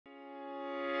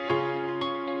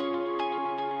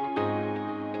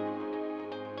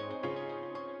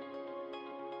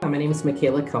my name is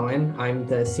Mikayla Cohen. I'm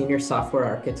the Senior Software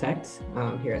Architect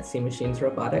here at C Machines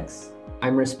Robotics.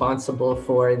 I'm responsible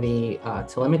for the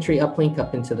telemetry uplink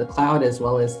up into the cloud, as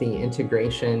well as the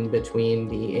integration between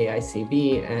the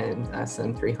AICB and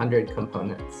SM300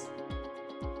 components.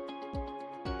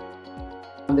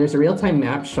 There's a real-time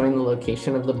map showing the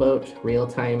location of the boat,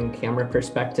 real-time camera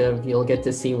perspective. You'll get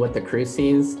to see what the crew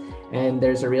sees, and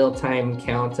there's a real-time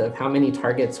count of how many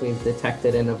targets we've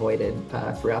detected and avoided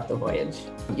throughout the voyage.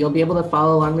 You'll be able to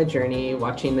follow along the journey,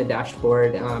 watching the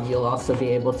dashboard. You'll also be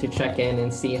able to check in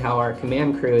and see how our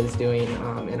command crew is doing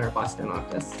in our Boston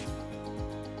office.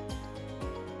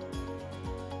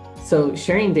 So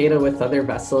sharing data with other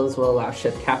vessels will allow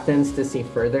ship captains to see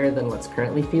further than what's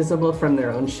currently feasible from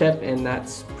their own ship, and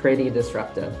that's pretty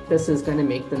disruptive. This is going to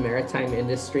make the maritime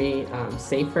industry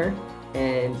safer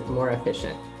and more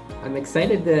efficient. I'm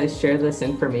excited to share this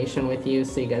information with you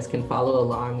so you guys can follow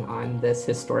along on this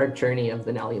historic journey of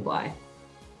the Nellie Bly.